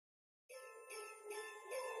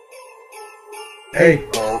Hey,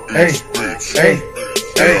 hey, hey, hey,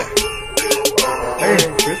 hey,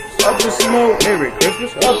 up in smoke, Merry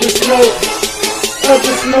Christmas, up in smoke, up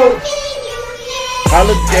in smoke,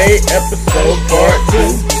 holiday episode part 2,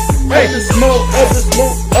 up in smoke, up in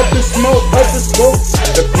smoke, up in smoke, up in smoke,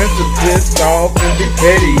 the Prince of Bliss off and Big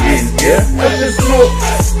Petty in here, up in smoke,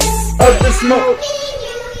 up in smoke.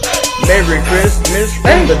 Merry Christmas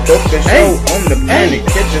from the dopest show on the planet.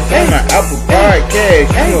 Catch us on the Apple Podcast.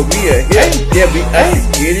 You know we are here. Yeah, we out to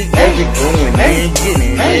get it. Yeah, we going in,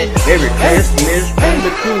 getting it in. Merry Christmas from the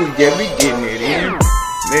crew. Yeah, we getting it in.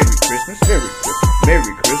 Merry Christmas, Merry Christmas,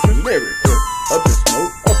 Merry Christmas, Merry Christmas. Up in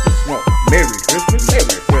smoke, up in smoke. Merry Christmas,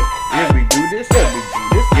 Merry Christmas. Yeah, we do this, yeah, we do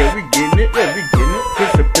this. Yeah, we getting it, yeah, we getting it.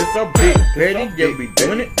 Piss a piss up, Big Petty. Yeah, we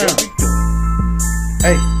doing it.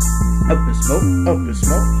 Hey. Up in smoke, up in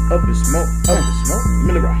smoke, up in smoke, up in smoke.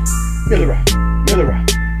 Miller Rock, Miller Rock, Miller Rock,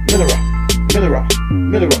 Miller Rock, Miller Rock,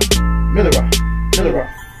 Miller Rock, Miller Rock, Miller Rock.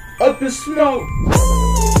 Up in smoke.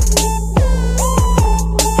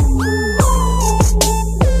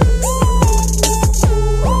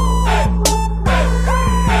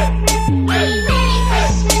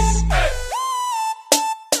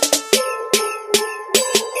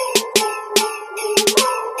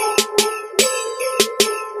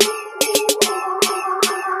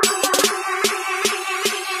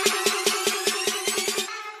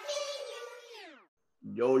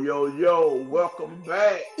 Yo, welcome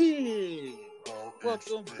back. Yeah.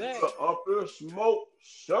 Welcome back. To Up in Smoke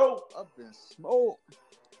Show. Up in smoke.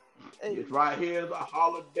 Hey. It's right here, the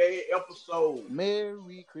holiday episode.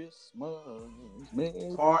 Merry Christmas.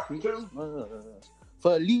 Merry Part Christmas. 2.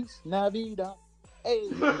 Feliz Navidad. Hey.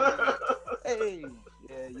 Hey.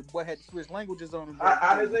 Yeah, your boy had to switch languages on him.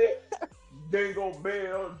 I just said, jingle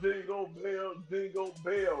bell, jingle bell, jingle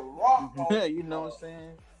bell, rock. You know what I'm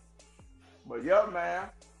saying? But yeah, man,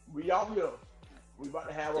 we out here. We about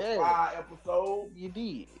to have a fire episode. You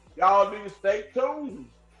did. Y'all need to stay tuned.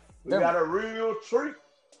 We got a real treat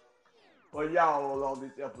for y'all on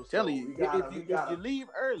this episode. Telling you, if you leave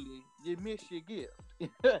early, you miss your gift.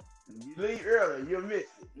 You leave early, you miss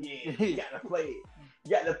it. Yeah, you got to play it.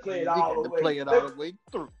 You got to play it all the way. Play it all the way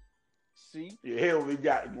through. See? The hell we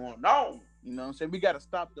got going on. You know what I'm saying? We got to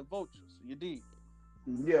stop the vultures. You did.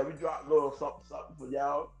 Yeah, we dropped a little something for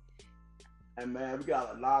y'all. And man, we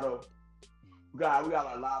got a lot of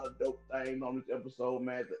dope things on this episode,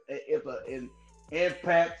 man. It's an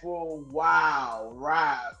impactful, wild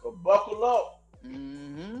ride. So buckle up,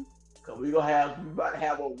 cause we about to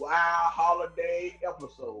have a wild holiday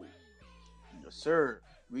episode. Yes, sir.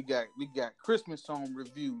 We got Christmas song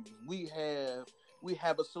reviews. We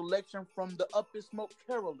have a selection from the Up in Smoke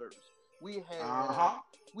Carolers. We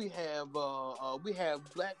have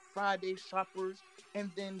Black Friday shoppers,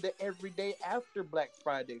 and then the everyday after Black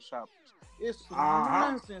Friday shoppers. It's some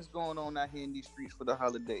nonsense going on out here in these streets for the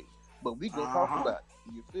holidays, but we gonna talk about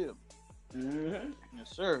it. You feel me?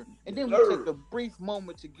 Yes, sir. And then we take a brief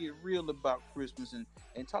moment to get real about Christmas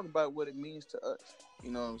and talk about what it means to us.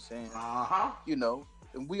 You know what I'm saying? You know,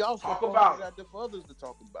 and we also talk about it for others to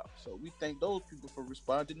talk about. So we thank those people for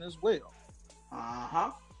responding as well.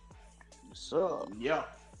 So yeah,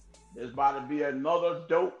 there's about to be another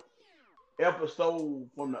dope episode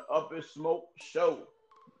from the Up in Smoke Show.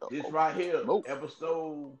 This right here,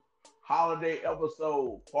 holiday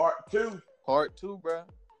episode, part 2. Part 2, bro.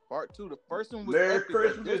 Part 2. The first one was Merry epic.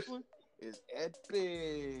 Christmas. This one is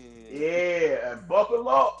epic. Yeah, and buckle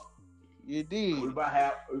up. You did. We about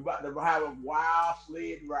to have a wild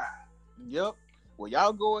sled ride. Yep. Well,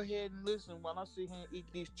 y'all go ahead and listen while I sit here and eat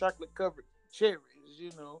these chocolate-covered cherries,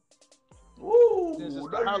 you know. Ooh, since it's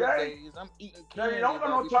the holidays, I'm eating candy. You don't got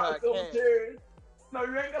no chocolate covered cherries. No,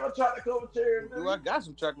 you ain't got no chocolate covered cherries. Dude, I got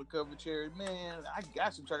some chocolate covered cherries, man. I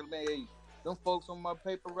got some chocolate, man. Hey, them folks on my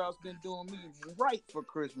paper routes been doing me right for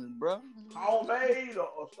Christmas, bro. Homemade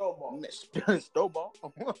or store-bought? Store-bought.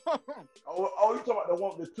 Oh, you talking about the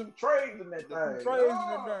one with the 2 trays in that thing? 2 trays in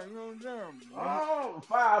that thing, you know what I'm saying? Oh,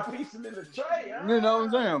 5 pieces in the tray. You know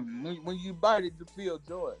what I'm saying? When you bite it, you feel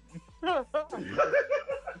joy. Yeah,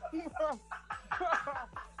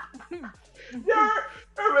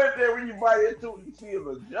 right there when you bite into it, you feel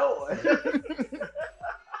the joy.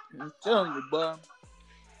 I'm telling you, bud.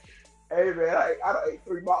 Hey man, I done ate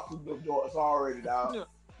 3 boxes of them joints already, dog. Yeah,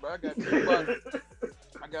 but I got 2 boxes.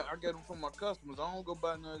 I get them from my customers. I don't go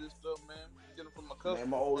buy none of this stuff, man. I get them from my customers. Man,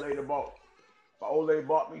 my old lady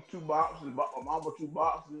bought me 2 boxes. Bought my mama 2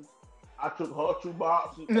 boxes. I took her 2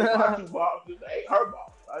 boxes. My 2 boxes. I ate her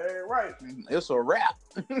box. I ain't right. It's a wrap.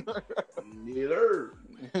 Neither.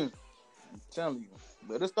 I'm telling you.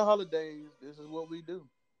 But it's the holidays. This is what we do.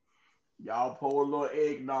 Y'all pour a little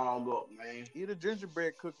eggnog up, man. Eat a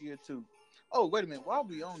gingerbread cookie or two. Oh, wait a minute. While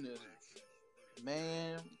we on this,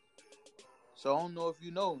 man. So I don't know if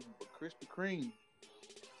you know, but Krispy Kreme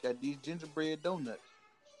got these gingerbread donuts.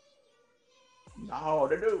 No,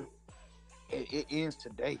 they do. It ends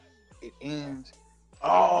today. It ends.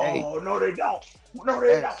 Oh, today. no, they don't. No,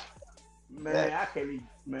 they don't. Man, I can't even.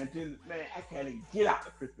 Man, I can't even get out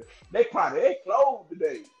the Christmas. They closed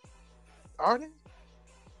today. Are they?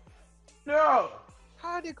 No.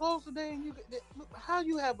 How are they closed today? And how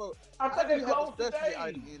you have a? I How thought do they you have a closed specialty today.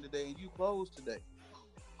 item in today and you closed today?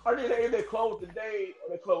 I think they closed today or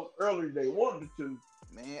they closed early today. One of the two.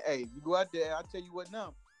 Man, hey, you go out there. I tell you what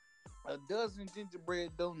now. A dozen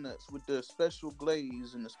gingerbread donuts with the special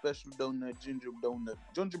glaze and the special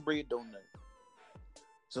gingerbread donut.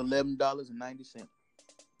 It's $11.90.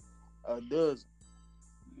 A dozen.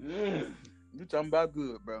 You talking about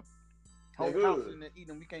good, bro? Whole house in there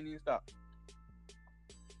eating, we can't even stop.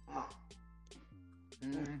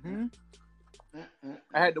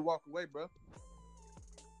 I had to walk away, bro.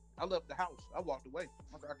 I left the house. I walked away.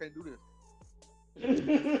 I can't do this.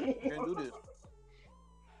 Can't do this.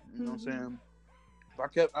 You know what I'm saying?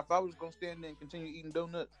 If I was gonna stand there and continue eating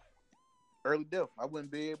donuts, early death, I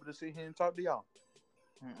wouldn't be able to sit here and talk to y'all.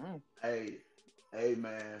 Hey,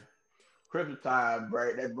 man, Christmas time,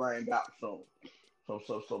 that brain got some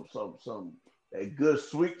that good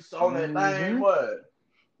sweets on that thing. What?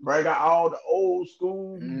 Brain got all the old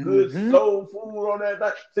school good soul food on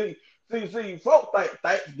that thing. See, folks think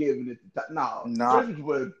Thanksgiving is no.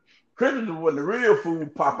 Christmas is when the real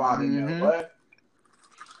food pop out in there, boy.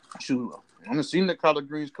 Shoot, I seen the collard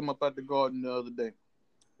greens come up out the garden the other day.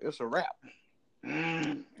 It's a wrap.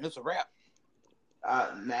 It's a wrap.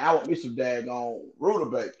 Now I want me some daggone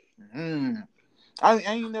rutabaga. I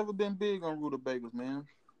ain't never been big on rutabagas, man.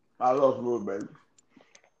 I love rutabagas.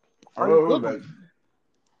 I love rutabagas.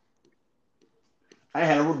 I ain't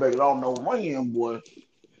had a rutabaga all no when, boy.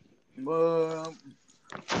 I'm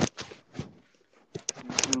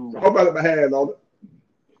about to my hand on it.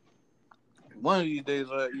 One of these days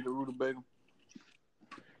I eat a rutabaga.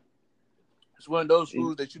 It's one of those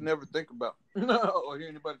foods that you never think about or hear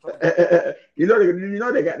anybody talk about. You know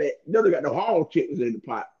they got that. You know they got the hog chickens in the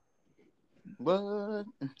pot. But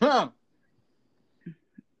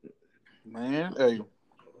man, hey.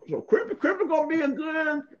 So Christmas gonna be a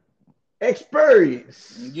good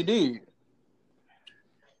experience. You did.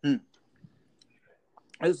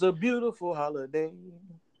 It's a beautiful holiday.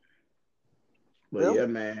 But yeah,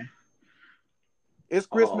 man. It's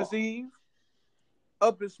Christmas Eve.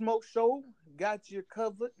 Up in Smoke Show, got you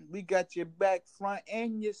covered. We got your back, front,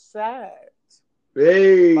 and your sides.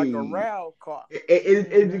 Hey, like a rail car.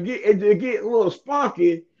 And to get a little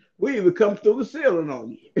spunky, we even come through the ceiling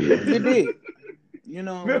on you. You did. You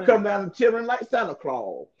know, we'll come down and chilling like Santa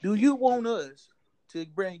Claus. Do you want us to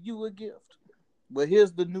bring you a gift? Well,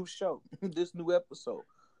 here's the new show, this new episode.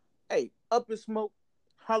 Hey, Up in Smoke,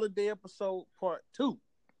 holiday episode part 2.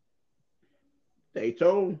 Stay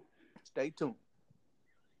tuned. Stay tuned.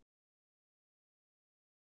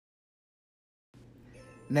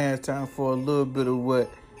 Now it's time for a little bit of what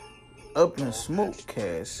Up in Smoke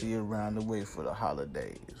cast see around the way for the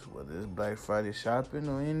holidays. Whether it's Black Friday shopping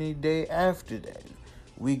or any day after that.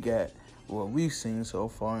 We got what we've seen so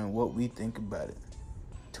far and what we think about it.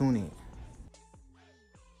 Tune in.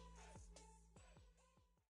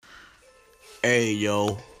 Hey,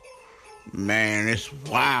 yo. Man, it's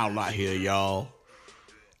wild out here, y'all.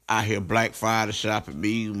 Out here Black Friday shopping,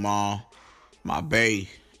 me, mom, my bae,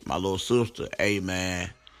 my little sister. Hey, man,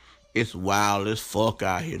 it's wild as fuck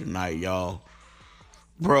out here tonight, y'all.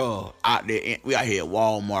 Bruh, we out here at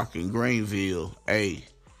Walmart in Greenville. Hey,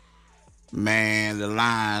 man, the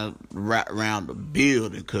line right around the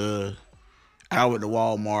building, cuz I went to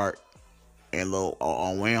Walmart and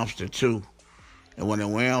on Wilmston, too. And when in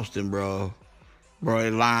Wilmston, bro,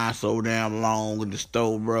 the line so damn long in the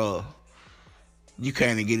store, bro. You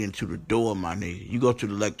can't even get into the door, my nigga. You go to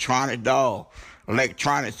the electronic dog.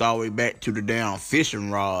 Electronics all the way back to the damn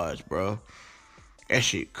fishing rods, bro. That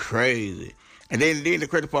shit crazy. And then the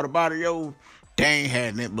crazy part about it, yo, they ain't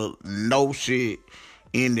had nothing but no shit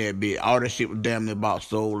in that bit. All that shit was damn near about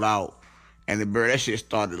sold out. And that shit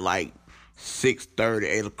started like 6:30,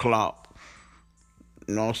 8 o'clock.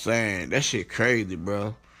 You know what I'm saying? That shit crazy,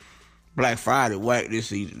 bro. Black Friday whack this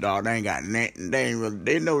season, dog. They ain't got nothing.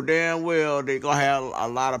 They know damn well they gonna have a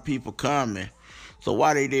lot of people coming. So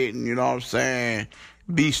why they didn't, you know what I'm saying,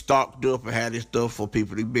 be stocked up and have this stuff for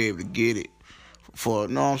people to be able to get it. You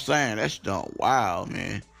know what I'm saying? That's done wild,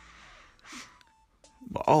 man.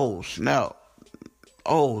 But oh snap.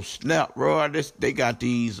 Oh snap, bro! They got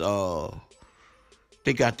these dang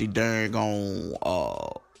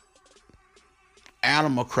on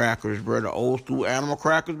animal crackers, bro. The old school animal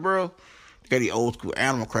crackers, bro. They got these old school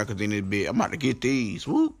animal crackers in this bit. I'm about to get these.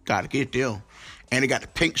 Woo, gotta get them. And they got the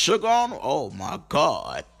pink sugar on them. Oh my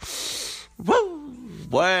God. Woo,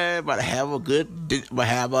 boy, about to have a good,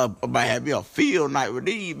 about have me a field night with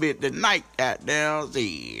these bit tonight. Goddamn,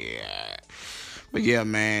 yeah. But yeah,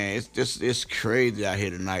 man, it's crazy out here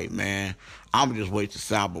tonight, man. I'ma just wait till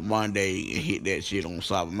Cyber Monday and hit that shit on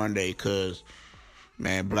Cyber Monday, cause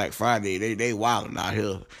man, Black Friday they wildin' out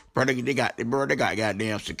here, bro. They got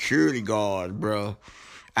goddamn security guards, bro,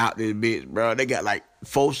 out this bitch, bro. They got like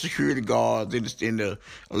 4 security guards in the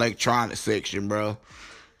electronic section, bro.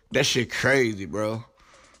 That shit crazy, bro.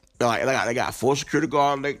 Like they got 4 security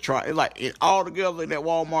guards, electronic. It's like all together in that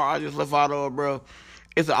Walmart I just left out of, bro.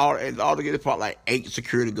 It's all together, probably like 8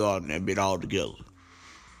 security guards in that bit all together.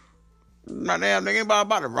 Now damn nigga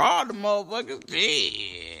about to rob the motherfuckers.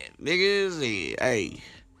 Yeah, niggas. Yeah. Hey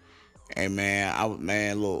man, I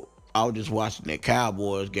was just watching that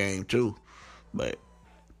Cowboys game too, but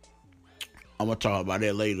I'm gonna talk about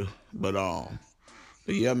that later. But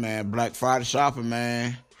yeah, man, Black Friday shopping,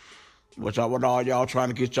 man. What all y'all trying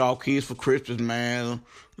to get y'all kids for Christmas, man?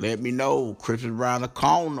 Let me know. Christmas around the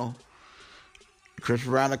corner.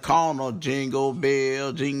 Jingle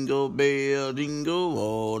bell, jingle bell, jingle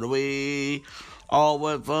all the way. Oh,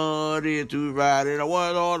 what fun it is to ride in a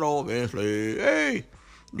one-horse open sleigh. Hey,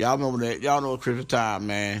 y'all remember that? Y'all know Christmas time,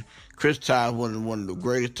 man. Christmas time is one of the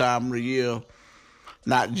greatest times of the year.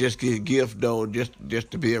 Not just get gifts though,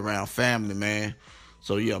 just to be around family, man.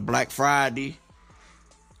 So yeah, Black Friday,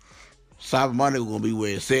 Cyber Monday gonna be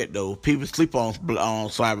where it's at though. People sleep on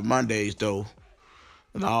Cyber Mondays though.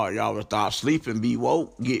 And y'all will stop sleeping, be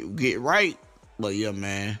woke, get right. But yeah,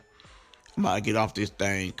 man, I'm about to get off this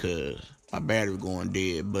thing because my battery going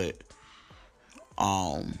dead. But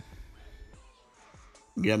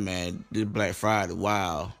yeah, man, this Black Friday,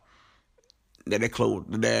 wow. That they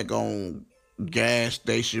closed the daggone gas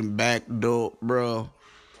station back door, bro.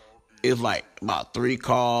 It's like about 3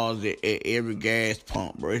 cars at every gas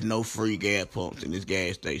pump, bro. There's no free gas pumps in this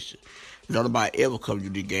gas station. Nobody ever comes to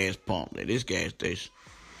the gas pump at this gas station.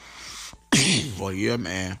 Well, yeah,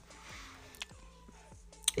 man.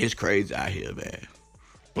 It's crazy out here, man.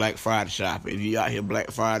 Black Friday shopping. If you out here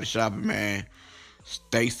Black Friday shopping, man,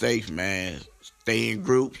 stay safe, man. Stay in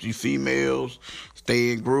groups. You females,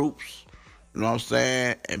 stay in groups. You know what I'm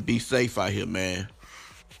saying? And be safe out here, man.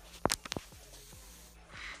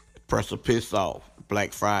 Press the piss off.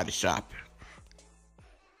 Black Friday shopping.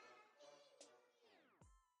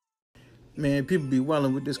 Man, people be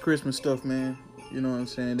wilding with this Christmas stuff, man. You know what I'm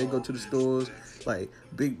saying? They go to the stores like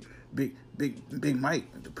Big Mike,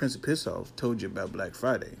 the Prince of Piss Off, told you about Black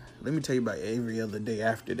Friday. Let me tell you about every other day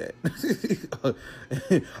after that.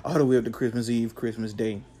 All the way up to Christmas Eve, Christmas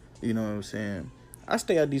Day. You know what I'm saying? I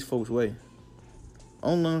stay out these folks' way.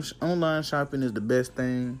 Online shopping is the best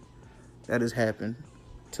thing that has happened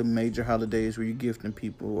to major holidays where you're gifting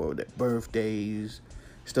people or their birthdays,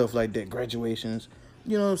 stuff like that, graduations.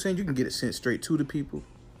 You know what I'm saying? You can get it sent straight to the people.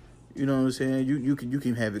 You know what I'm saying? You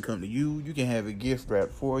can have it come to you. You can have it gift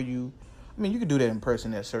wrapped for you. I mean, you can do that in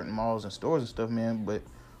person at certain malls and stores and stuff, man. But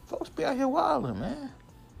folks be out here wilding, man.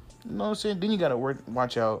 You know what I'm saying? Then you gotta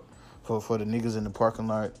watch out for the niggas in the parking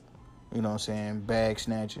lot. You know what I'm saying? Bag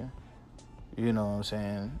snatching. You know what I'm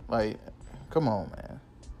saying? Like, come on, man.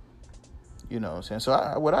 You know what I'm saying?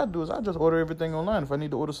 So what I do is I just order everything online. If I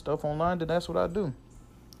need to order stuff online, then that's what I do.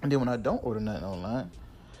 And then when I don't order nothing online,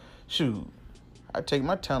 shoot, I take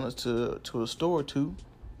my talents to a store or two,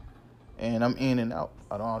 and I'm in and out.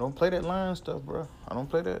 I don't play that line stuff, bro. I don't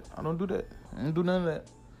play that. I don't do that. I don't do none of that.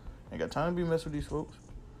 Ain't got time to be messing with these folks.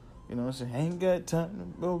 You know what I'm saying? Ain't got time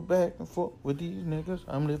to go back and forth with these niggas.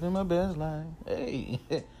 I'm living my best life. Hey,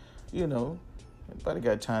 you know, nobody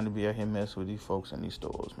got time to be out here messing with these folks in these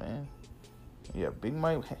stores, man. Yeah, Big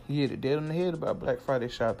Mike, he hit it dead on the head about Black Friday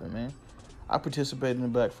shopping, man. I participated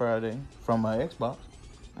in Black Friday from my Xbox.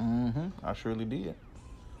 I surely did.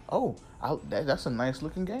 Oh, that's a nice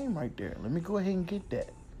looking game right there. Let me go ahead and get that.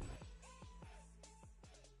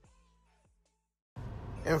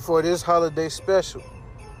 And for this holiday special,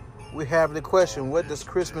 we have the question, what does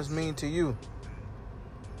Christmas mean to you?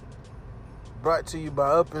 Brought to you by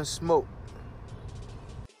Up in Smoke.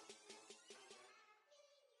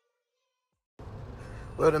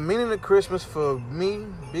 Well, the meaning of Christmas for me,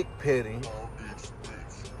 Big Petty,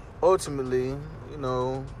 ultimately, you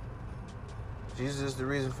know, Jesus is the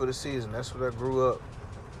reason for the season. That's what I grew up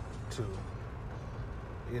to,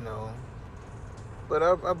 you know. But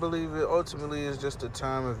I believe it ultimately is just a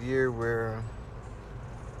time of year where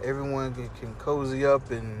everyone can cozy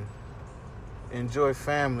up and enjoy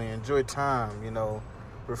family, enjoy time,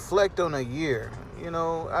 reflect on a year.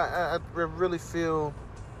 I really feel,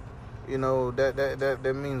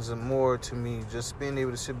 that means more to me, just being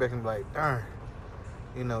able to sit back and be like, darn,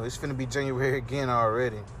 it's finna be January again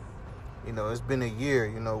already. It's been a year,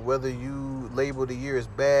 whether you label the year as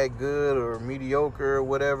bad, good, or mediocre or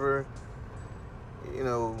whatever,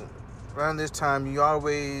 around this time you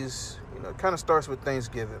always, it kind of starts with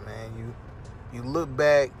Thanksgiving, man. You look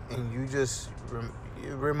back and you just,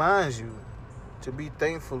 it reminds you to be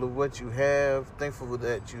thankful of what you have, thankful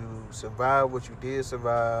that you survived what you did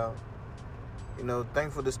survive,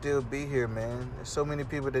 thankful to still be here, man. There's so many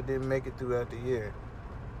people that didn't make it throughout the year.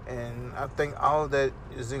 And I think all of that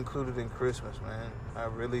is included in Christmas, man.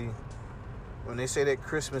 When they say that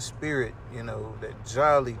Christmas spirit, that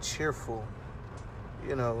jolly, cheerful,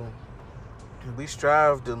 we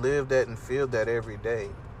strive to live that and feel that every day.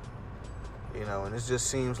 And it just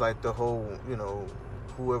seems like the whole,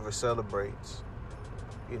 whoever celebrates,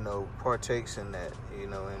 partakes in that,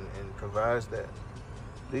 and provides that,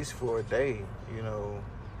 at least for a day,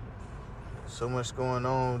 So much going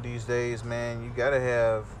on these days, man. You gotta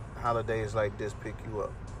have holidays like this pick you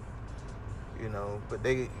up, But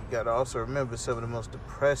you gotta also remember some of the most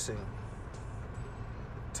depressing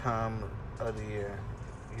time of the year.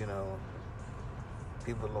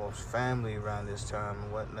 People lost family around this time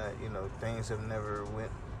and whatnot. Things have never went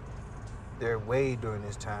their way during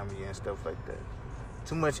this time of year and stuff like that.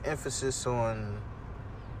 Too much emphasis on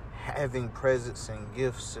having presents and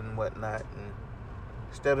gifts and whatnot, and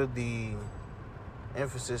instead of the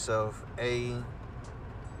emphasis of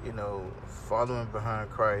following behind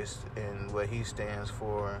Christ and what he stands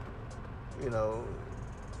for,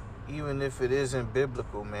 even if it isn't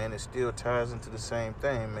biblical, man, it still ties into the same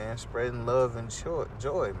thing, man. Spreading love and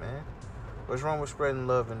joy, man. What's wrong with spreading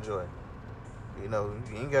love and joy? You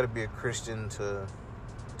ain't got to be a Christian to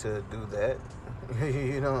do that.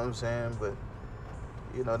 You know what I'm saying? But,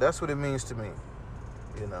 that's what it means to me.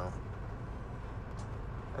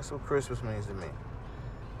 That's what Christmas means to me.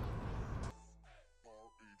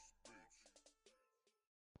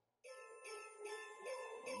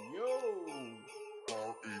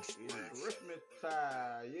 It's Christmas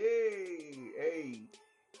time. Yay. Hey,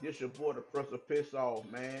 this your boy, the Professor Piss Off,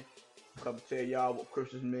 man. Come tell y'all what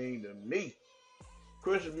Christmas mean to me.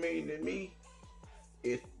 Christmas mean to me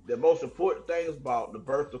is the most important thing is about the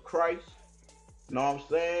birth of Christ. You know what I'm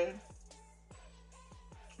saying?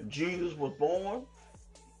 Jesus was born.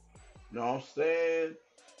 You know what I'm saying?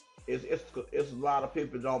 It's a lot of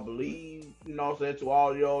people don't believe, you know what I'm saying, to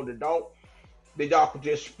all y'all that don't. That y'all can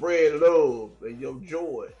just spread love and your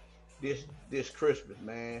joy this Christmas,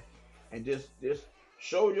 man. And just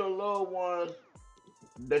show your loved ones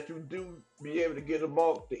that you do be able to get them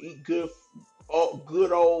up to eat good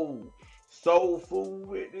old soul food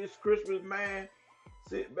with this Christmas, man.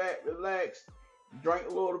 Sit back, relax, drink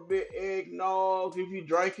a little bit eggnog if you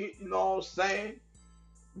drink it, you know what I'm saying?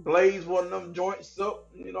 Blaze one of them joints up,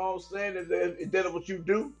 you know what I'm saying? If that's what you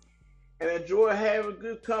do. And enjoy having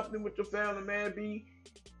good company with your family, man. Be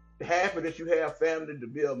happy that you have family to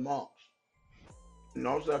be amongst. You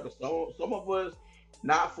know what I'm saying? Cause some of us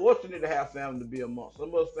not fortunate to have family to be amongst.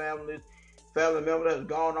 Some of us family members has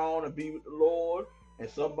gone on to be with the Lord, and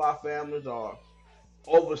some of our families are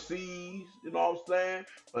overseas. You know what I'm saying?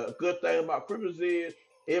 But a good thing about Christmas is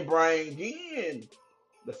it brings in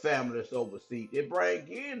the family that's overseas. It brings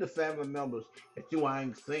in the family members that you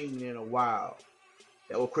ain't seen in a while.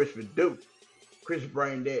 That's what Christmas do. Christmas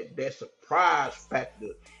bring that surprise factor.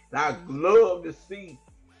 And I love to see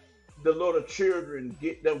the little children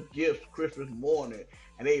get them gifts Christmas morning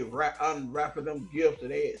and they unwrapping them gifts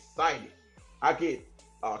and they excited. I get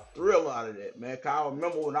a thrill out of that, man. Cause I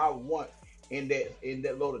remember when I was once in that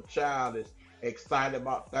little child is excited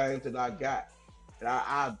about things that I got. And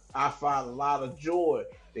I find a lot of joy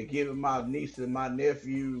to giving my nieces and my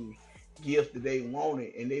nephews gifts that they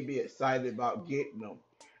wanted, and they be excited about getting them.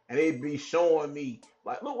 And they be showing me,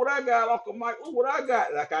 like, look what I got, Uncle Mike, look what I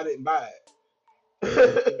got, like I didn't buy it.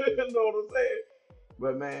 You know what I'm saying?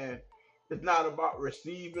 But man, it's not about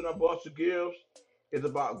receiving a bunch of gifts. It's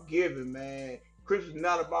about giving, man. Christmas is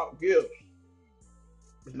not about gifts.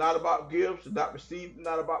 It's not about gifts. It's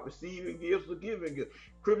not about receiving gifts or giving gifts.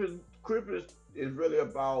 Christmas is really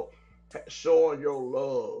about showing your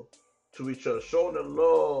love to each other, showing the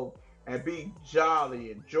love and be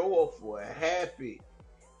jolly and joyful and happy.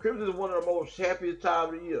 Christmas is one of the most happiest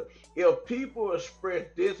times of the year. If people express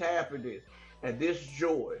this happiness and this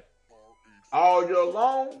joy all year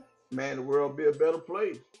long, man, the world be a better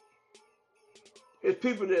place. It's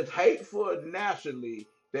people that's hateful naturally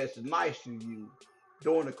that's nice to you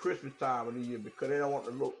during the Christmas time of the year because they don't want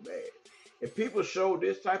to look bad. If people show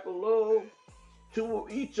this type of love to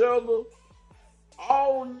each other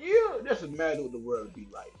all year, this doesn't matter what the world be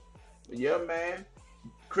like. But yeah, man,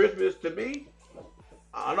 Christmas to me,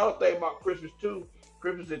 another thing about Christmas too,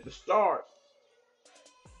 Christmas is the start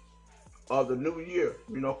of the new year.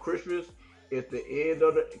 You know, Christmas is the end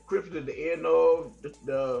of the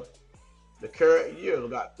current year. We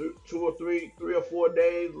got 3 or 4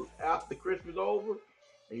 days after Christmas over,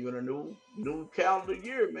 and you're in a new calendar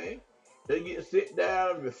year, man. They get to sit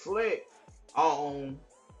down and reflect on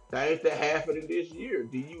things that happened in this year.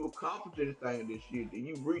 Did you accomplish anything this year? Did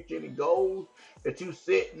you reach any goals that you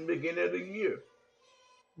set in the beginning of the year?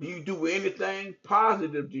 Do you do anything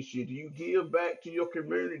positive this year? Do you give back to your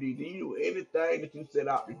community? Do you do anything that you set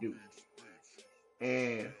out to do?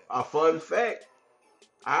 And a fun fact,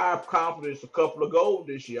 I accomplished a couple of goals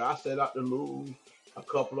this year. I set out to lose a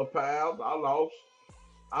couple of pounds. I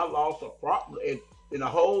lost approximately in the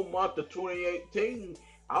whole month of 2018.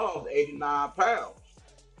 I lost 89 pounds.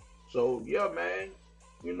 So yeah, man,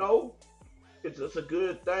 you know, it's a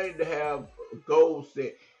good thing to have goals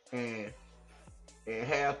set and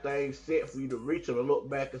have things set for you to reach them and look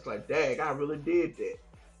back. It's like, dang, I really did that.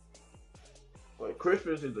 But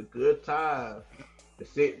Christmas is a good time to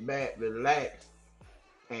sit back, relax,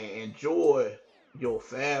 and enjoy your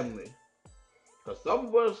family. Cause some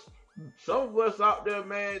of us out there,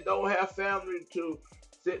 man, don't have family to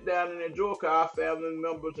sit down and enjoy. Cause our family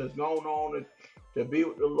members has gone on to be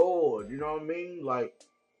with the Lord. You know what I mean? Like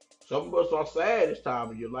some of us are sad this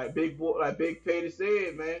time of year. Like Big Petty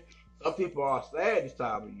said, man, some people are sad this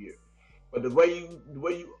time of year. But the way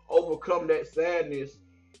you overcome that sadness,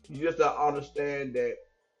 you just gotta understand that.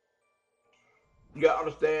 You gotta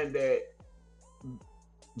understand that.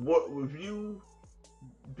 What if you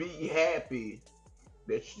be happy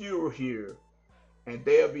that you're here, and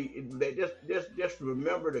just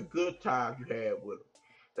remember the good times you had with them.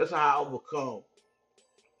 That's how I overcome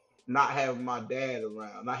not having my dad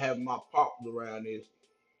around, not having my pops around. Is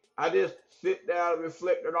I just sit down and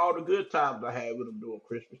reflect on all the good times I had with them during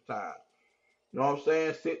Christmas time. You know what I'm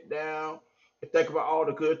saying? Sit down and think about all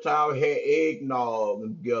the good times we had eggnog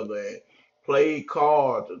together and played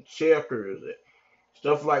cards and checkers and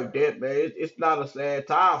stuff like that, man. It's not a sad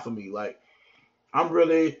time for me. Like, I'm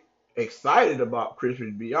really excited about Christmas,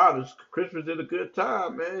 to be honest. Christmas is a good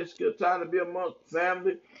time, man. It's a good time to be amongst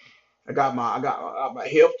family. I got my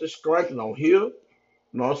health to strengthen on here. You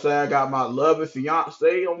know what I'm saying? I got my loving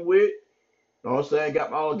fiance I'm with. You know what I'm saying?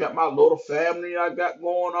 Got my little family I got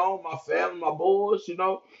going on, my family, my boys, you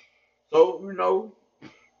know. So, you know,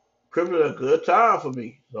 Christmas is a good time for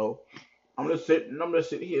me. So I'm gonna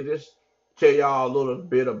sit here just tell y'all a little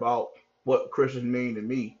bit about what Christmas mean to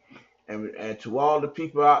me. And to all the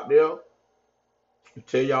people out there,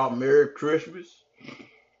 tell y'all Merry Christmas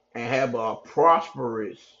and have a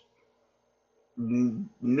prosperous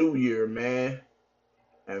New Year, man.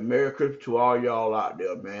 And Merry Christmas to all y'all out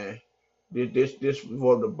there, man. This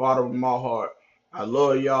from the bottom of my heart. I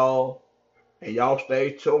love y'all, and y'all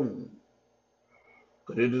stay tuned.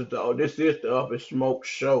 Cause this is the Up and Smoke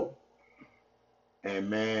Show. And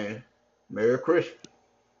man, Merry Christmas.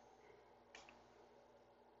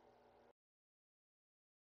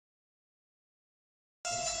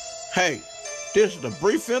 Hey, this is the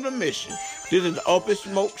brief intermission. This is the Up and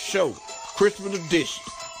Smoke Show, Christmas edition.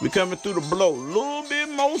 We coming through the blow, a little bit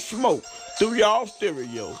more smoke through y'all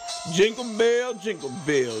stereo. Jingle bell, jingle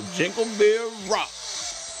bell, jingle bell rock.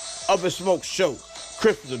 Up and Smoke Show,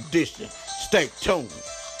 Christmas edition. Stay tuned.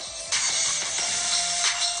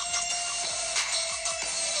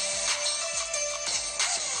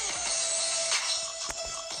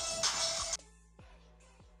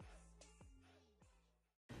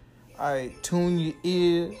 Alright, tune your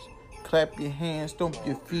ears, clap your hands, stomp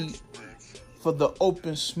your feet for the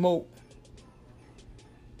Open Smoke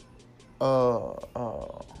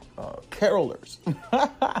carolers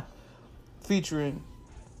featuring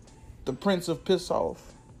the Prince of Piss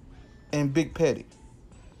Off and Big Petty.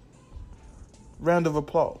 Round of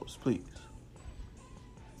applause, please,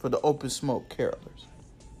 for the Open Smoke carolers.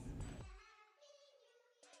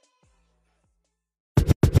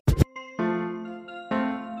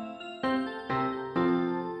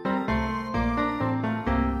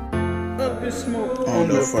 On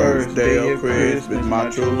the first day of Christmas, my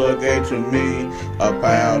true love gave to me a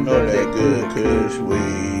pound of that good kush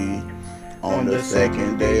weed. On the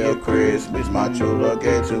second day of Christmas, my true love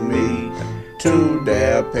gave to me 2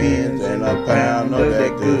 dab pens and a pound of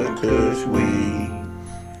that good kush weed.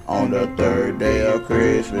 On the third day of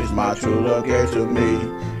Christmas, my true love gave to me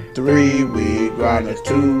 3 weed grinders,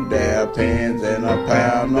 2 dab pens, and a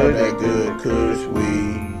pound of that good kush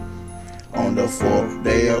weed. On the 4th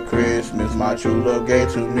day of Christmas, my true love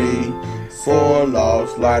gave to me 4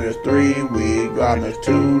 lost lighters, 3 weed grinders,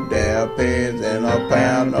 2 dab pens, and a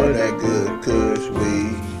pound of that good kush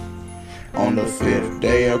weed. On the 5th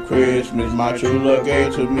day of Christmas, my true love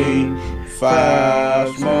gave to me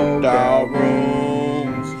 5 smoked out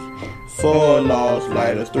rooms, 4 lost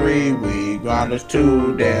lighters, 3 weed grinders,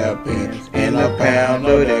 2 dab pens, and a pound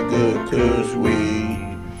of that good kush weed.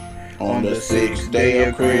 On the 6th day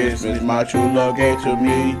of Christmas, my true love gave to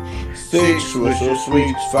me 6 Swisher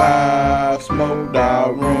Sweets, 5 smoked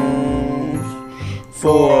out rooms,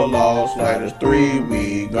 4 lost lighters, 3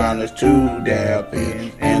 weed grinders, 2 dab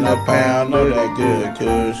pens, and a pound of that good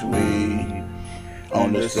kush weed.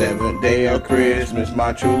 On the 7th day of Christmas,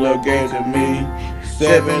 my true love gave to me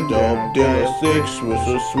 7 dope dealers, 6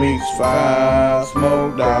 Swisher Sweets, 5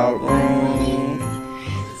 smoked out rooms,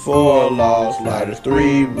 4 lost lighters,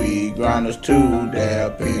 3 weed grinders, 2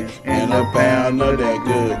 dab pens, and a pound of that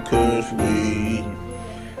good kush weed.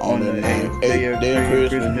 On the 8th day of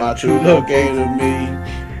Christmas, my true love gave to me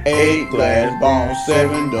 8 glass bones,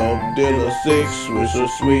 7 dope dealers, 6 Swisher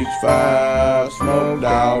Sweets, 5 smoked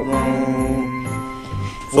out rooms,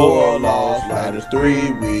 4 lost lighters,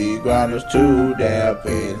 3 weed grinders, 2 dab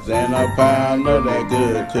pens, and a pound of that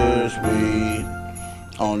good kush weed.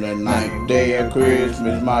 On the 9th day of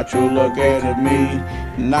Christmas, my true love gave to me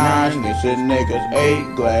 9 snitching niggas,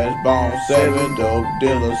 8 glass bones, 7 dope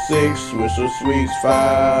dealers, 6 Swisher Sweets,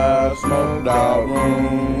 5 smoked out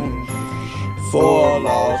rooms, 4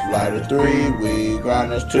 lost lighters, 3 weed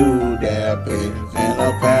grinders, 2 dab pens, and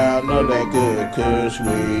a pound of that good kush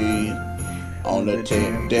weed. On the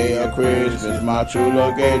 10th day of Christmas, my true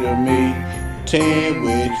love gave to me 10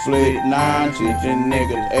 witch flick, 9 chicken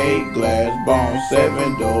niggas, 8 glass bones,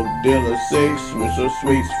 7 dope dealers, 6 Swisher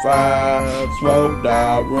Sweets, 5 smoked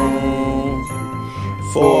out rooms,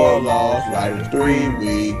 4 lost lighters, 3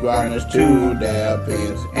 weed grinders, 2 dab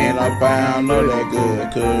pens, and a pound of that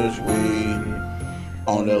good kush weed.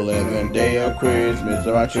 On the 11th day of Christmas,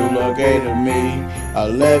 my true love gave to me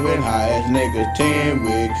 11 high-ass niggas, 10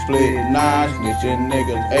 wig split, 9 snitching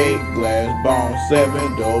niggas, 8 glass bones,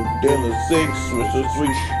 7 dope dealers, 6 Swisher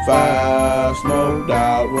Sweets, 5 smoked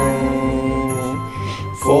out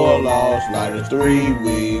rooms, 4 lost lighters, 3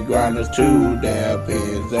 weed grinders, 2 dab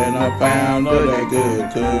pens, and a pound of that good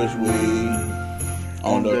kush weed.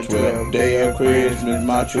 On the 12th day of Christmas,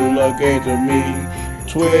 my true love gave to me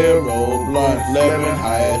 12 roll blunts, 11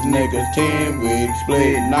 high-ass niggas, 10 wigs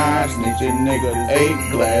split, 9 snitching niggas,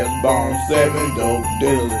 8 glass bones, 7 dope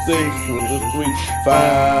dealers, 6 Swisher Sweets,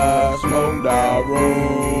 5 smoked out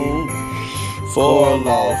rooms, 4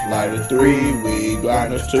 lost lighters, 3 weed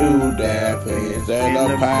grinders, 2 dab pens,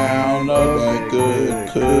 and a pound of that good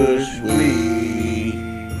kush weed.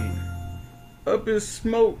 Up in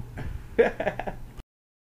smoke.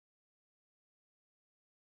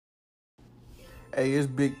 Hey, it's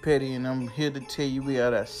Big Petty, and I'm here to tell you we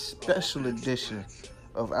got a special edition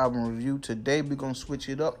of album review. Today we're gonna switch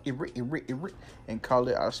it up and call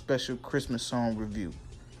it our special Christmas song review.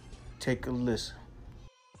 Take a listen.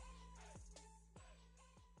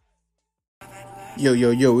 Yo,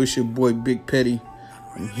 it's your boy Big Petty.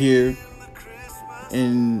 I'm here,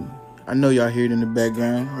 and I know y'all hear it in the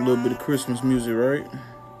background, a little bit of Christmas music, right?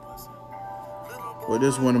 Well,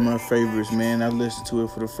 this is one of my favorites, man. I listened to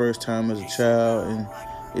it for the first time as a child, and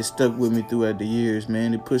it stuck with me throughout the years,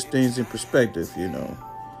 man. It puts things in perspective, you know.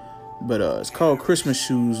 But it's called Christmas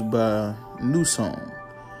Shoes by New Song.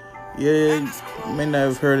 Yeah, you may not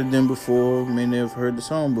have heard of them before, may not have heard the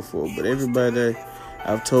song before, but everybody that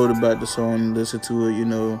I've told about the song and listened to it, you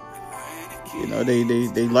know,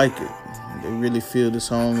 they like it. They really feel the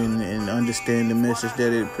song and understand the message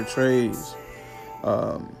that it portrays.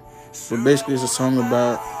 But basically, it's a song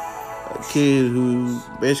about a kid who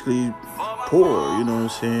basically poor, you know what I'm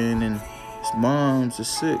saying, and his mom's is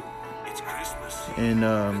sick, and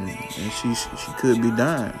she could be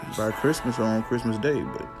dying by Christmas or on Christmas Day,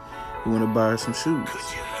 but he wanted to buy her some shoes,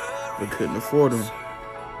 but couldn't afford them,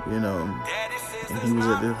 you know, and he was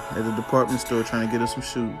at the department store trying to get her some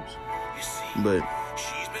shoes. But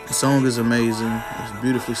the song is amazing. It's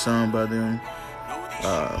beautifully sung by them.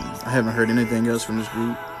 I haven't heard anything else from this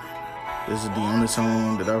group. This is the only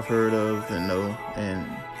song that I've heard of and know. And,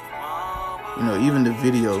 you know, even the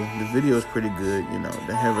video is pretty good. You know,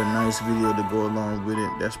 they have a nice video to go along with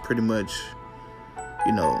it. That's pretty much,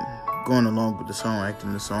 you know, going along with the song,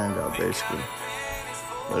 acting the song out, basically.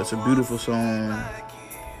 But it's a beautiful song.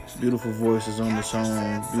 Beautiful voices on the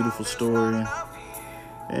song, beautiful story,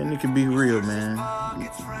 and it can be real, man.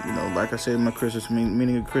 You know, like I said in my Christmas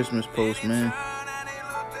meaning of Christmas post, man.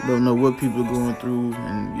 You don't know what people are going through,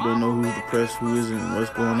 and you don't know who's depressed, who isn't,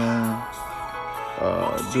 what's going on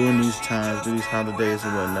during these times, these holidays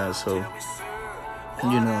and whatnot. So,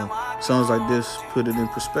 you know, songs like this put it in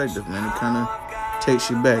perspective, man. It kind of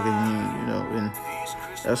takes you back, and you know, and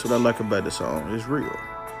that's what I like about the song. It's real.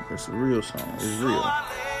 It's a real song. It's real.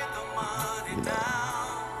 You know.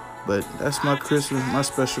 But that's my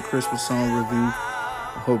special Christmas song review.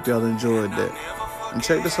 I hope y'all enjoyed that. And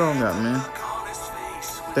check the song out, man.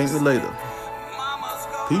 Thank me later.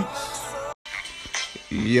 Peace.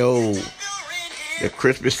 Yo, the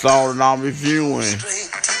Christmas song that I'm reviewing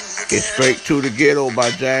is Straight to the Ghetto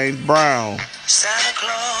by James Brown.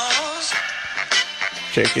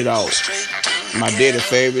 Check it out. My daddy's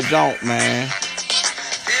favorite junk, man.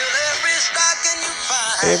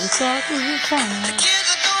 Every stocking you find.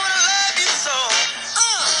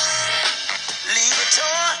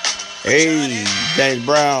 Hey, James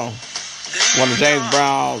Brown. One of James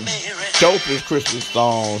Brown's dopest Christmas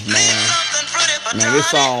songs, man. Man, this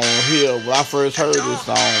song here, when I first heard this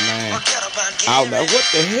song, man, I was like, what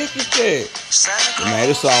the heck is that? Man,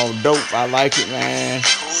 this song dope. I like it, man.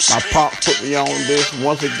 My pop put me on this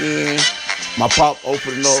once again. My pop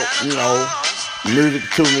opened up, you know, music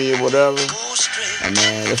to me or whatever. And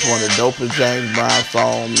man, that's one of the dopest James Brown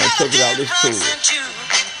songs. Man, check it out, listen to it.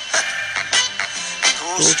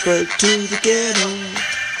 Go straight to the ghetto. You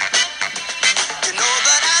know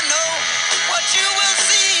that I know what you will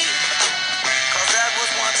see, 'cause that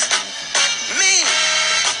was once me.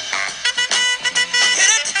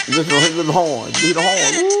 Hit it. Listen to the horn. Beat the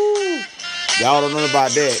horn. Woo. Y'all don't know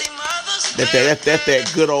about that. That's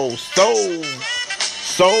that good old soul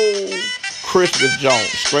Christmas junk.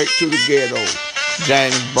 Straight to the ghetto.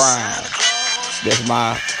 James Brown. That's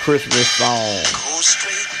my Christmas song.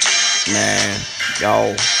 Man,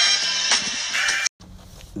 y'all.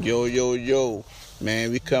 Yo.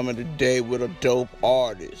 Man, we coming today with a dope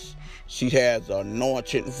artist. She has an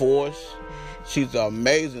anointed voice. She's an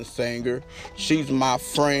amazing singer. She's my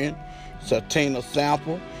friend, Satina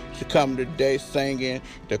Sample. She coming today singing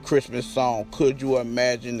the Christmas song, Could You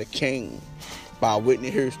Imagine the King by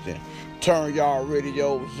Whitney Houston. Turn y'all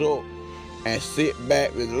radios up and sit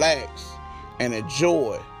back, relax, and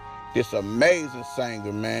enjoy this amazing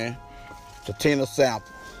singer, man, Satina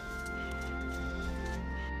Sample.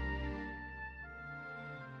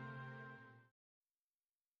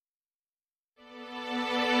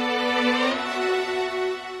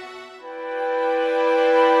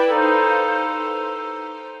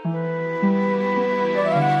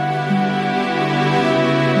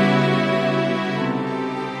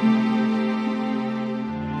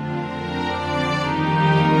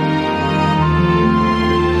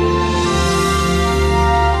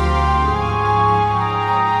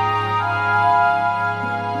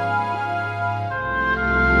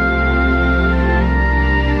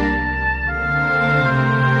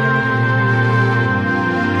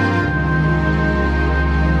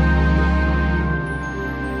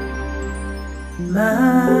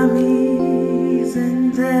 Mommies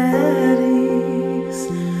and daddies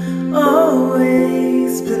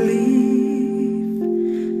always believe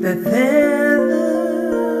that their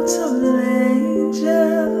little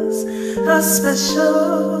angels are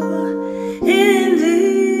special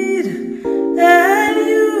indeed, and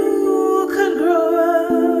you could grow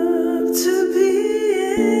up to be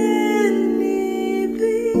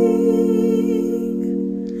anything,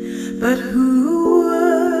 but who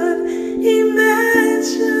would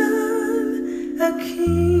imagine a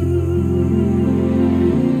king?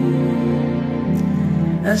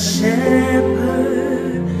 A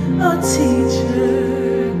shepherd or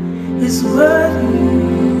teacher is what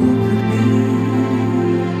you could be,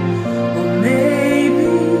 or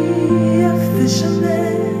maybe a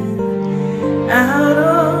fisherman out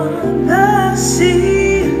on the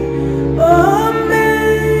sea, or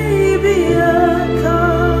maybe a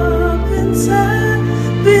carpenter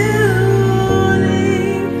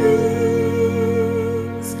building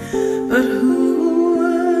things. But who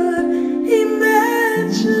would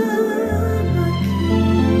imagine a king?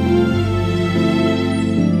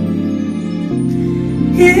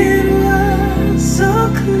 It was so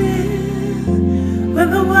clear when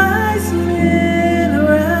the wise men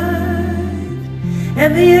arrived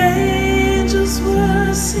and the angels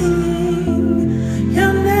were singing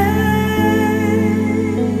your name,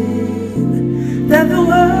 that the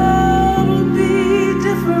world would be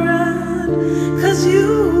different 'cause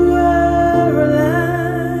you were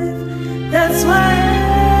alive. That's why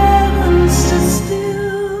heaven stood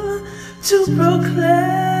still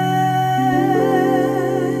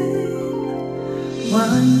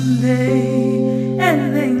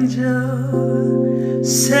angel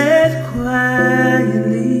said quietly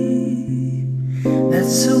that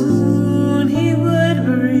soon he would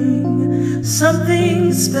bring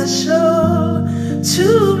something special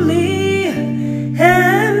to me,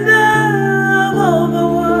 and of all the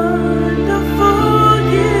wonderful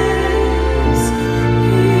gifts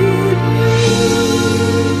he brought,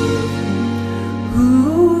 who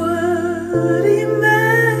would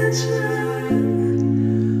imagine?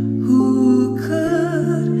 Who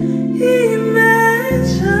could imagine?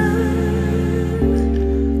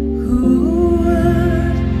 Who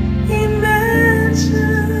would imagine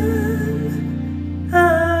a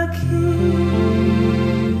king?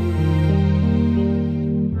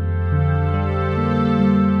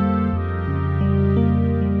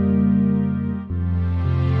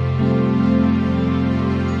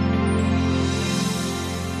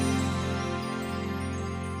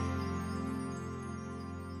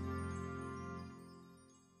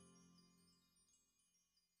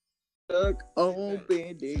 Stuck on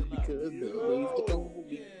Band-Aid because the ways to go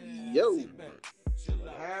be. Yo,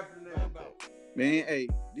 Happening. man, hey,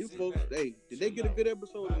 these folks, hey, did they get a good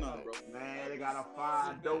episode or not, bro? Man, they got a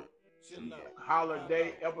fine dope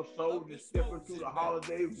holiday episode to step into the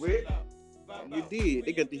holiday with. You did.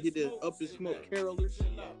 They got to hit the Up and Smoke Carolers.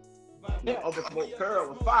 Yeah, Up and Smoke Carol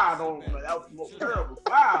was fire on them. Up and Smoke Carol was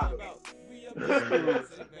fire.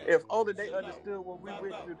 If only they understood what we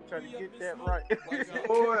went through to try to get that right.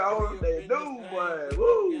 Boy, all they do, boy.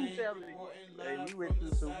 Woo. Hey, we went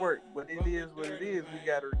through some work, but it is what it is. We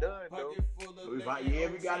got her done, though. We got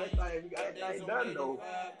that thing done though.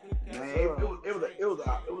 Man, it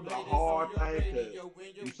was a hard thing because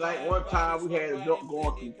you think one time we had a jump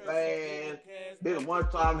going too fast, then one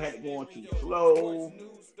time we had it going too slow,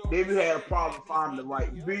 then we had a problem finding the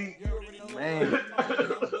right beat. Man,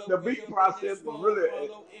 The beat process was really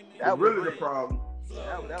the problem.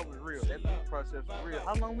 that was real. That beat process was real.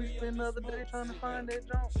 How long we spent the other day trying to find that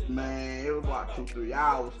jump? Man, it was about 2-3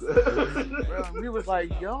 hours. Bro, we was like,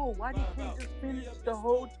 yo, why they can't just finish the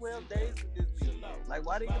whole 12 days with this beat? Like,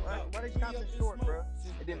 why they stopping short, bro?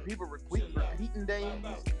 And then people repeating days.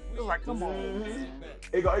 It was like, come on, man.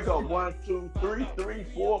 It go 1, 2, 3, 3,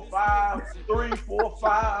 4, 5, 3, 4,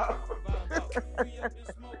 5.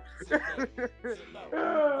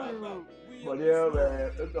 But yeah,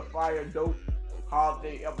 man, it's a fire dope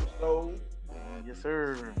holiday episode. Yes,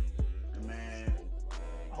 sir. And man,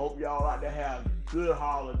 hope y'all out there have a good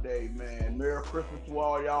holiday, man. Merry Christmas to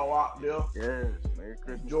all y'all out there. Yes, Merry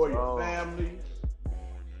Christmas. Enjoy your families.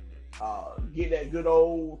 Get that good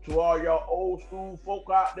old, to all y'all old school folk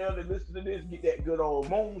out there that listen to this, get that good old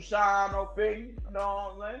moonshine up in you. You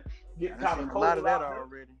know what I'm saying? Get kind of cold a lot of that out there.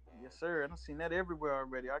 already. Yes, sir. I've seen that everywhere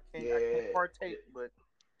already. I can't partake, but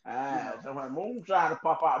Some moonshine to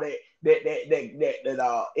pop out that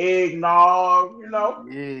eggnog, you know.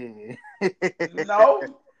 Yeah. You know.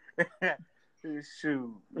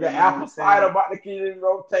 Shoot. The apple cider about to get in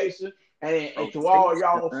rotation, and to all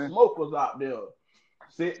y'all smokers out there,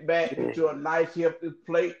 sit back into a nice healthy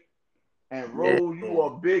plate and roll you a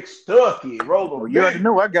big Stucky. You already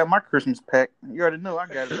know I got my Christmas pack. You already know I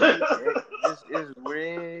got it. It's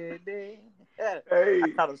ready. Hey,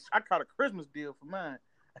 I caught a Christmas deal for mine.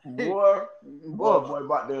 boy,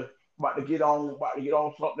 about to get on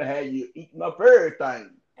something to have you eating up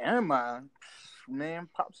everything. Am I? Man,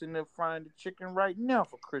 Pop's in there frying the chicken right now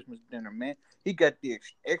for Christmas dinner, man. He got the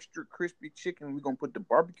extra crispy chicken. We're gonna put the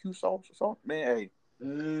barbecue sauce on. Man, hey.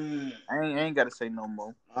 I ain't gotta say no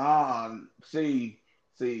more. See,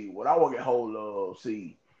 what I want to get hold of.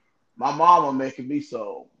 See, my mama making me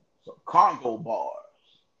some Congo bars.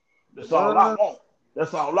 That's all I want.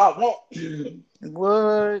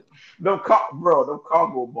 What? Them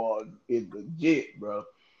Congo bars is legit, bro.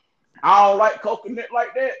 I don't like coconut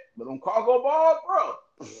like that, but them Congo bars, bro.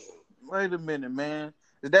 Wait a minute, man.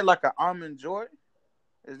 Is that like an almond joy?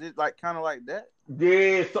 Is it like kind of like that?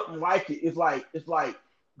 Yeah, something like it. It's like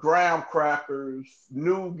graham crackers,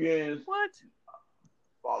 nougats,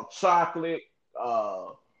 chocolate,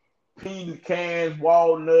 pecans,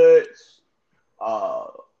 walnuts.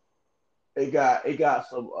 It got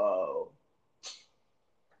some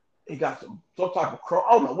type of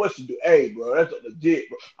I don't know what you do. Hey, bro, that's legit,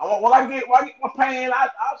 bro. When I get my pan,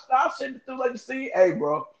 I'll send it through like you see. Hey,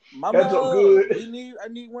 bro, that's so good. I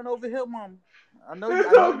need one over here, mama. I know you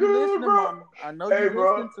listening, mama. I know you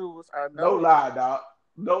listening to us. I know.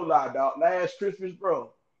 No lie, dog. Last Christmas,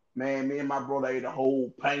 bro, man, me and my brother ate a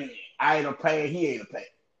whole pan. I ate a pan. He ate a pan.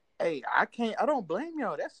 Hey, I don't blame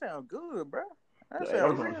y'all. That sounds good, bro. That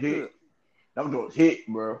sounds real good. That was hit,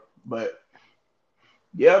 bro. But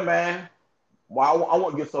yeah, man. Well, I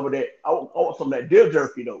want to get some of that. I want some of that deer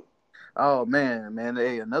jerky though. Oh man.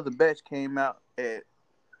 Hey, another batch came out at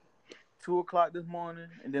 2:00 this morning,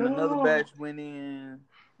 and then another batch went in.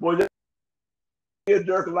 Boy, you're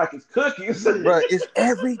jerking like it's cookies. Bro, it's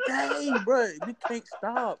every day, bro.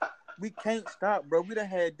 We can't stop, bro. We done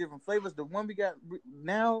had different flavors. The one we got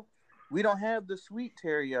now, we don't have the sweet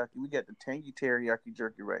teriyaki. We got the tangy teriyaki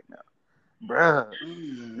jerky right now. Bruh,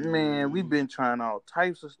 man, we've been trying all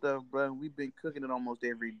types of stuff, bro. We've been cooking it almost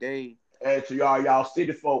every day. And to y'all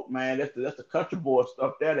city folk, man, that's the country boy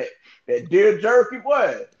stuff there. That deer jerky,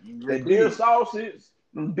 boy. That deer sausage,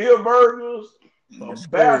 them deer burgers,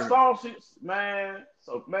 bear sausage, man.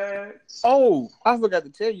 So, man. Oh, I forgot to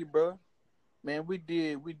tell you, bro. Man, we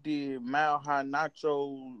did Mile High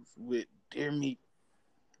nachos with deer meat.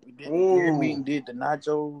 We did deer meat and did the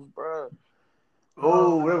nachos, bro.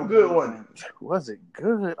 Oh, that was a good one. Was it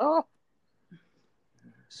good? Oh.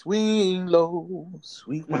 Swing low,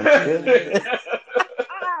 sweet. I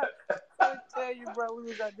tell you, bro, we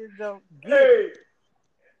was out this joke. Hey.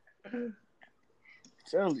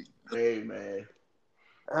 Tell you. Hey, man.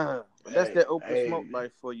 But that's that open smoke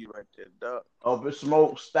life for you right there, dog. Open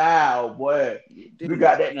smoke style, boy. We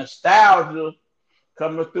got that nostalgia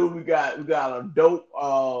coming through. We got a dope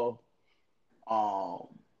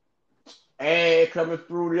ad coming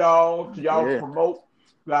through, y'all, to y'all promote.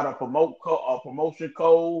 We got a promotion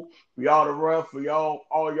code for y'all to run for y'all,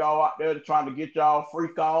 all y'all out there trying to get y'all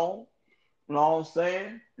freak on. You know what I'm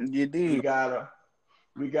saying? You did.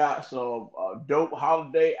 We got some dope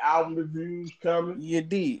holiday album reviews coming. You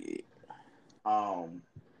did.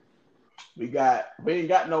 We ain't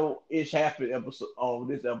got no Ish Happy episode on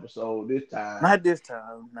this episode this time. Not this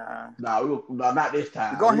time, nah. No, not this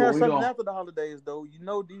time. We're gonna have something after the holidays, though. You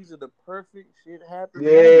know, these are the perfect shit happening.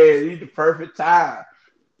 Yeah, these the perfect time.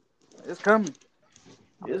 It's coming.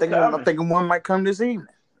 I'm thinking one might come this evening.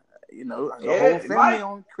 You know, the whole family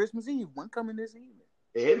on Christmas Eve. One coming this evening.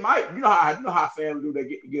 It might. You know how family do. They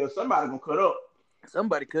get together. Somebody gonna cut up.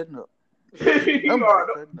 Somebody cutting up.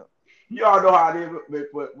 You all know how it is.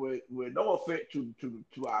 With no offense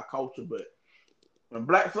to our culture, but when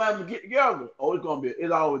black families get together, it's always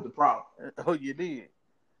the problem. Oh, you did.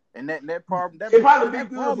 And that problem. It probably be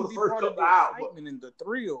good for the first couple of hours. And the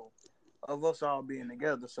thrill of us all being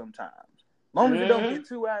together sometimes. As long as it don't get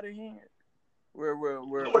too out of hand. Where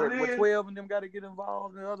 12 of them got to get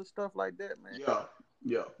involved and other stuff like that, man.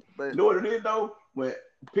 Yeah. But you know what it is though? When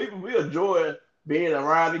people we enjoy being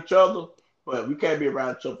around each other, but we can't be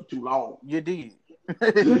around each other for too long. You did.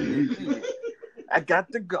 I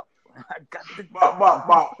got to go.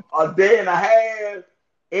 About a day and a half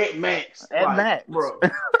at max. Max, bro.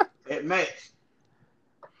 At max.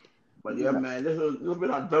 But yeah, man, this has been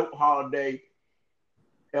a dope holiday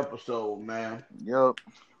episode, man. Yup.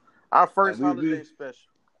 Our first holiday special.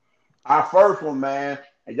 Our first one, man.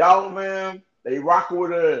 And y'all, man, they rocking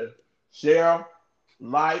with us. Share,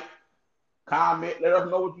 like, comment. Let us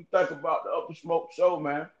know what you think about the Up the Smoke show,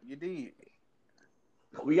 man. You did.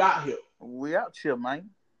 We out here. We out here, man.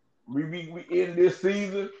 We in this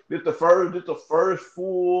season. This the first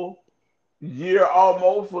full year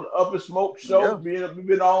almost for the Up the Smoke show. We've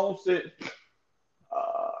been on since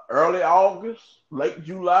early August, late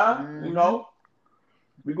July. Mm-hmm. You know.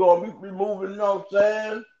 We gonna be moving, you know what I'm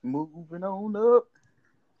saying? Moving on up.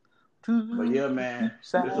 But yeah, man,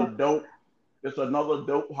 it's another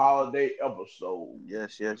dope holiday episode.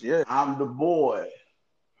 Yes. I'm the boy,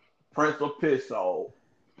 Prince of Pisso.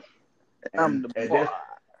 I'm the boy,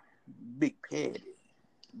 Big Petty,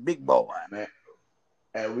 big boy, man.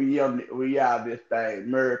 And we out this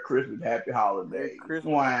thing. Merry Christmas, Happy Holidays. Merry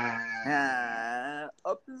Christmas. Wow.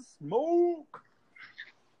 Up the smoke.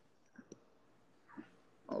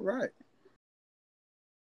 All right.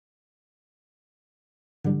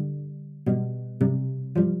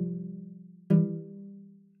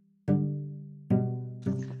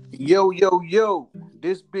 Yo.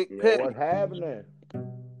 This Big Petty. What's happening?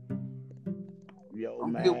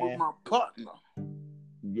 I'm here with my partner.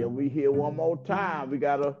 Yeah, we here one more time. We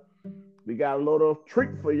got a little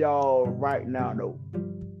treat for y'all right now, though.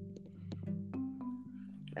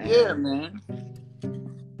 Yeah, man.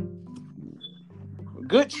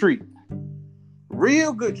 Good treat.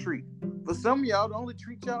 Real good treat. For some of y'all, the only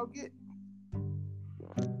treat y'all get.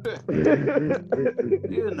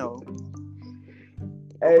 You know.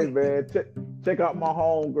 Hey, man, check out my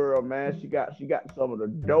homegirl, man. She got some of the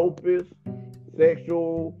dopest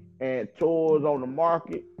sexual and toys on the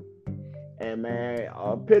market. And man,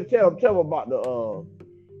 tell about her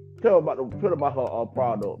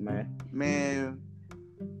product, man. Man,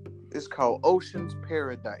 it's called Ocean's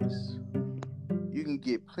Paradise. You can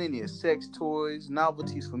get plenty of sex toys,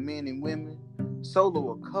 novelties for men and women, solo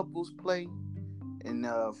or couples play. And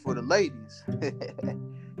for the ladies,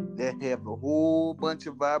 they have a whole bunch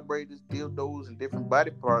of vibrators, dildos, and different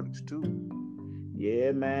body products too.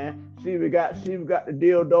 Yeah, man. We got the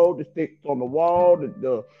dildo that sticks on the wall,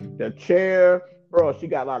 the chair, bro. She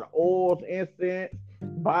got a lot of oils, incense,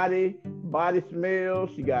 body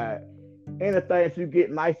smells. She got anything to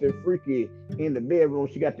get nice and freaky in the bedroom.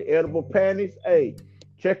 She got the edible panties. Hey,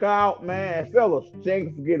 check her out, man. And fellas, she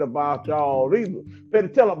ain't forget about y'all either. Better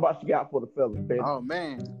tell them what she got for the fellas, Petty. Oh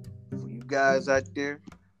man, for you guys out there,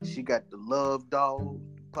 she got the love dolls,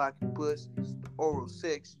 the pocket pussies, the oral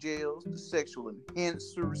sex gels, the sexual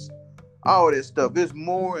enhancers, all that stuff. There's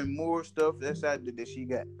more and more stuff that's out there that she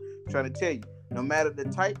got. I'm trying to tell you, no matter the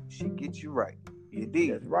type, she gets you right. You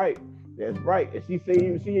dig? That's right. And she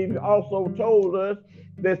even also told us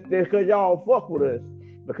that because y'all fuck with us,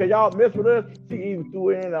 because y'all mess with us, she even threw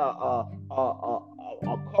in a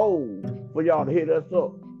code for y'all to hit us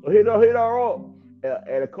up. So hit her up.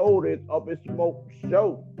 And the code is Up in Smoke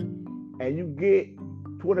Show, and you get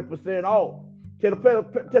 20% off. Tell them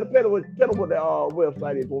what the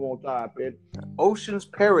website is one more time, Petty.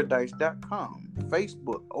 OceansParadise.com.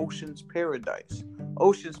 Facebook, Oceans Paradise.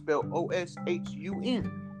 Ocean spelled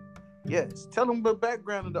OSHUN. Yes. Tell them the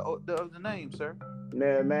background of the name, sir.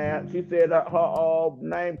 Man, she said her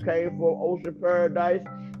name came from Ocean Paradise.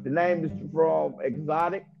 The name is from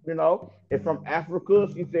exotic, it's from Africa.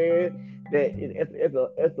 She said that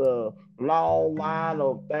it's a long line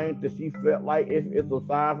of things that she felt like it's a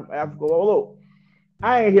sign from Africa. Well, look,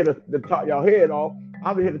 I ain't here to talk y'all head off.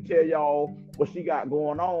 I'm here to tell y'all what she got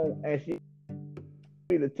going on, and she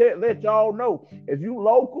let y'all know if you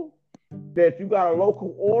local, that you got a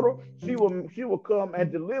local order, she will come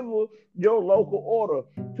and deliver your local order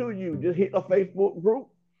to you. Just hit a Facebook group.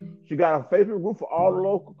 She got a Facebook group for all the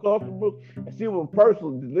local customers, and she will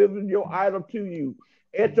personally deliver your item to you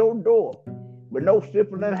at your door with no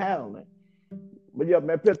shipping and handling. But yeah,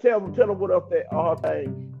 man, tell them what else that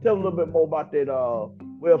thing. Tell them a little bit more about that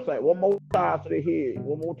website. One more time so they hear it.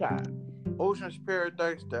 One more time.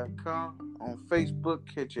 OceansParadise.com. On Facebook,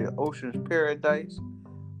 catch it Oceans Paradise,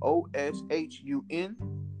 OSHUN.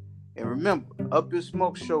 And remember, Up in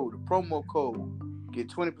Smoke Show, the promo code, get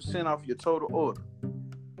 20% off your total order.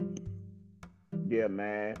 Yeah,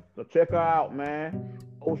 man. So check her out, man.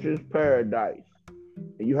 Oceans Paradise.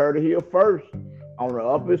 And you heard it here first on the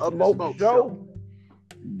Up in Smoke Show.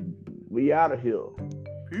 We out of here.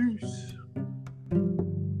 Peace.